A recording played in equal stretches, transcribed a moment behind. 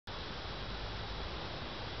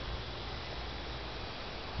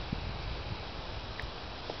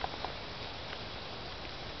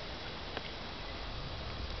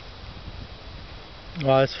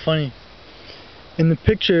Wow, it's funny. In the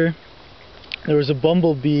picture, there was a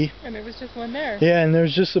bumblebee. And there was just one there. Yeah, and there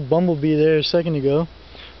was just a bumblebee there a second ago.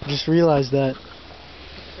 Just realized that.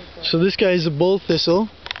 So this guy is a bull thistle,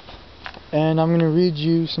 and I'm gonna read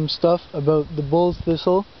you some stuff about the bull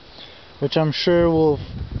thistle, which I'm sure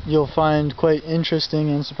you'll find quite interesting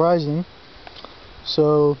and surprising.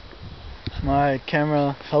 So my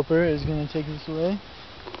camera helper is gonna take this away,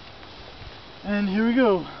 and here we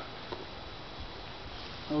go.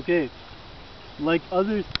 Okay, like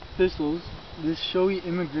other thistles, this showy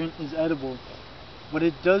immigrant is edible, but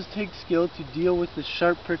it does take skill to deal with the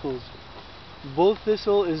sharp prickles. Bull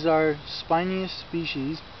thistle is our spiniest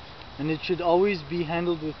species, and it should always be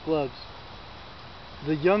handled with gloves.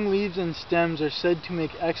 The young leaves and stems are said to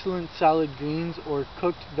make excellent salad greens or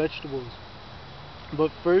cooked vegetables,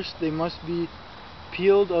 but first they must be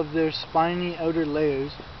peeled of their spiny outer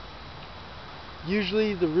layers.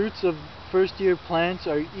 Usually the roots of first-year plants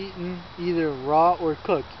are eaten either raw or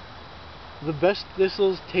cooked. The best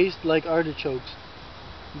thistles taste like artichokes,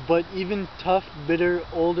 but even tough, bitter,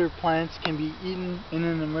 older plants can be eaten in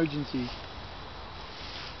an emergency.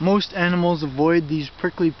 Most animals avoid these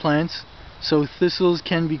prickly plants, so thistles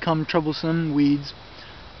can become troublesome weeds,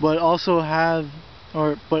 but also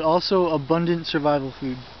abundant survival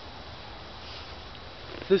food.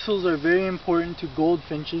 Thistles are very important to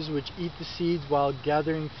goldfinches, which eat the seeds while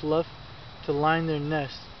gathering fluff to line their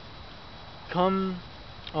nests.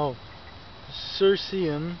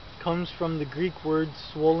 Circeum comes from the Greek word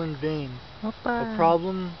swollen vein, a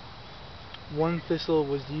problem one thistle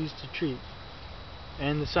was used to treat,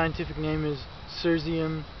 and the scientific name is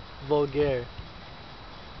Circeum vulgare.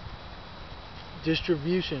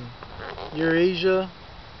 Distribution: Eurasia,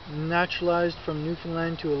 naturalized from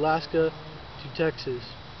Newfoundland to Alaska to Texas.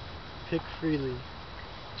 Pick freely.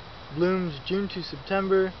 Blooms June to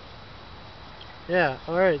September. Yeah,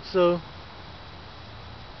 alright, so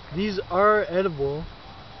these are edible.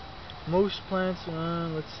 Most plants,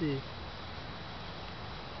 let's see.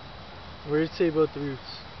 What did it say about the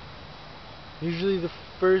roots? Usually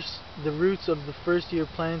the roots of the first year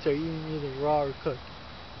plants are eaten either raw or cooked.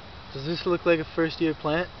 Does this look like a first year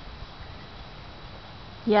plant?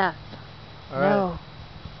 Yes. Alright. No.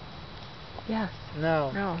 Yes.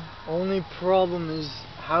 Now, No. only problem is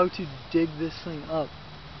how to dig this thing up.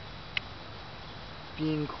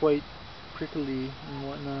 Being quite prickly and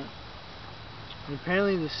whatnot. And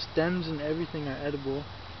apparently the stems and everything are edible.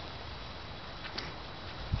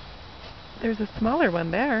 There's a smaller one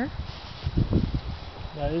there.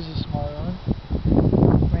 That is a smaller one.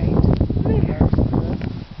 Right there.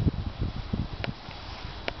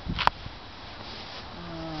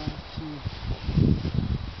 Let's see.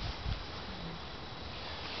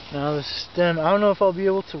 Now the stem, I don't know if I'll be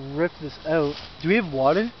able to rip this out. Do we have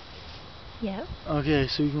water? Yeah. Okay,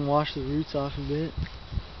 so we can wash the roots off a bit.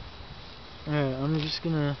 Alright, I'm just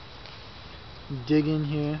gonna dig in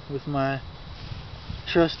here with my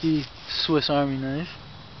trusty Swiss Army knife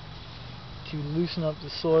to loosen up the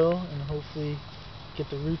soil and hopefully get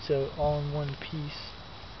the roots out all in one piece.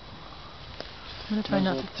 I'm gonna try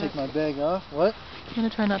not to take my bag off. What? I'm gonna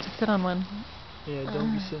try not to sit on one. Yeah,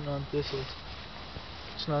 don't be sitting on thistles.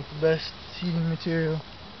 It's not the best seeding material.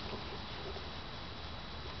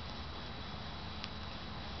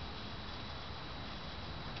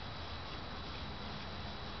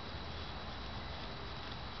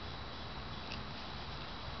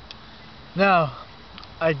 Now,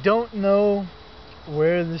 I don't know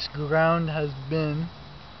where this ground has been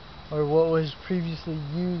or what was previously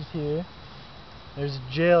used here. There's a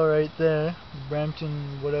jail right there,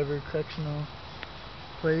 Brampton whatever correctional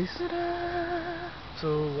place.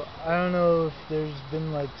 So I don't know if there's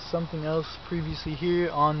been like something else previously here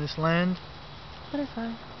on this land. That is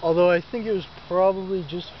fine. Although I think it was probably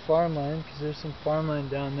just farmland, because there's some farmland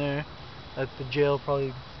down there that the jail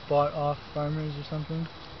probably bought off farmers or something.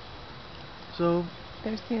 So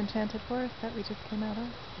there's the enchanted forest that we just came out of.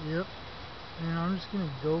 Yep. And I'm just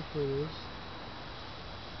gonna go for this.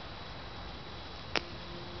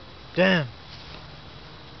 Damn.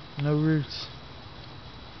 No roots.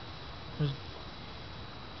 There's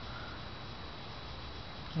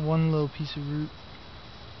one little piece of root.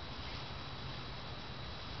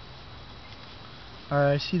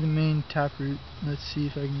 Alright, I see the main taproot. Let's see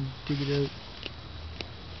if I can dig it out.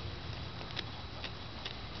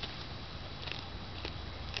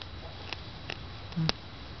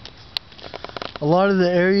 A lot of the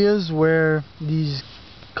areas where these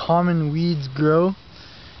common weeds grow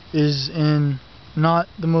is in not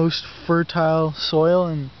the most fertile soil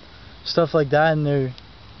and stuff like that, and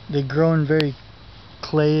they grow in very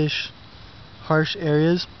clayish, harsh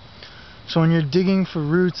areas. So when you're digging for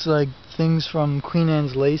roots like things from Queen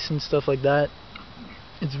Anne's lace and stuff like that,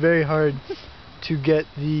 it's very hard to get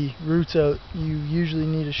the roots out. You usually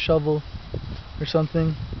need a shovel or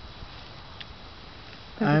something.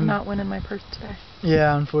 This is not winning my purse today.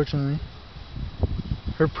 Yeah, unfortunately.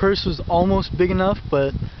 Her purse was almost big enough,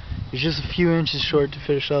 but it's just a few inches short to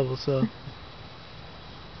fit a shovel, so...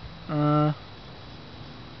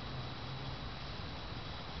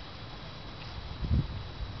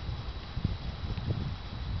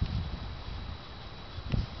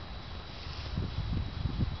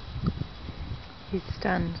 He's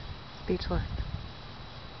stunned, speechless.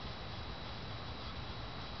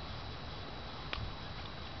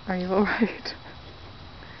 Are you alright?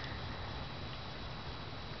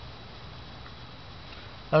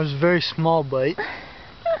 That was a very small bite,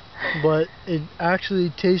 but it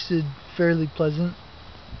actually tasted fairly pleasant.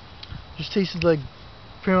 Just tasted like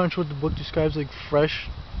pretty much what the book describes, like fresh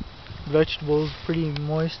vegetables, pretty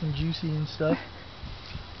moist and juicy and stuff.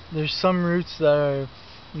 There's some roots that are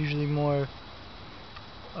usually more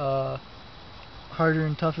harder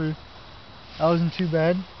and tougher. That wasn't too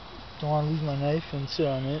bad. Don't want to lose my knife and sit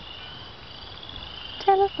on it.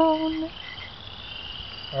 Telephone.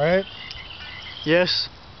 Alright. Yes.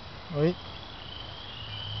 Wait.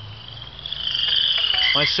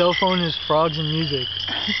 My cell phone is frogs and music.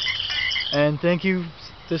 And thank you,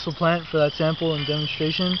 Thistle Plant, for that sample and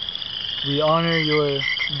demonstration. We honor your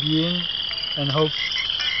being and hope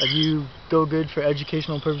that you go good for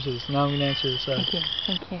educational purposes. Now I'm going to answer this. Thank you.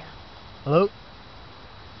 Thank you. Hello?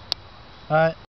 Alright.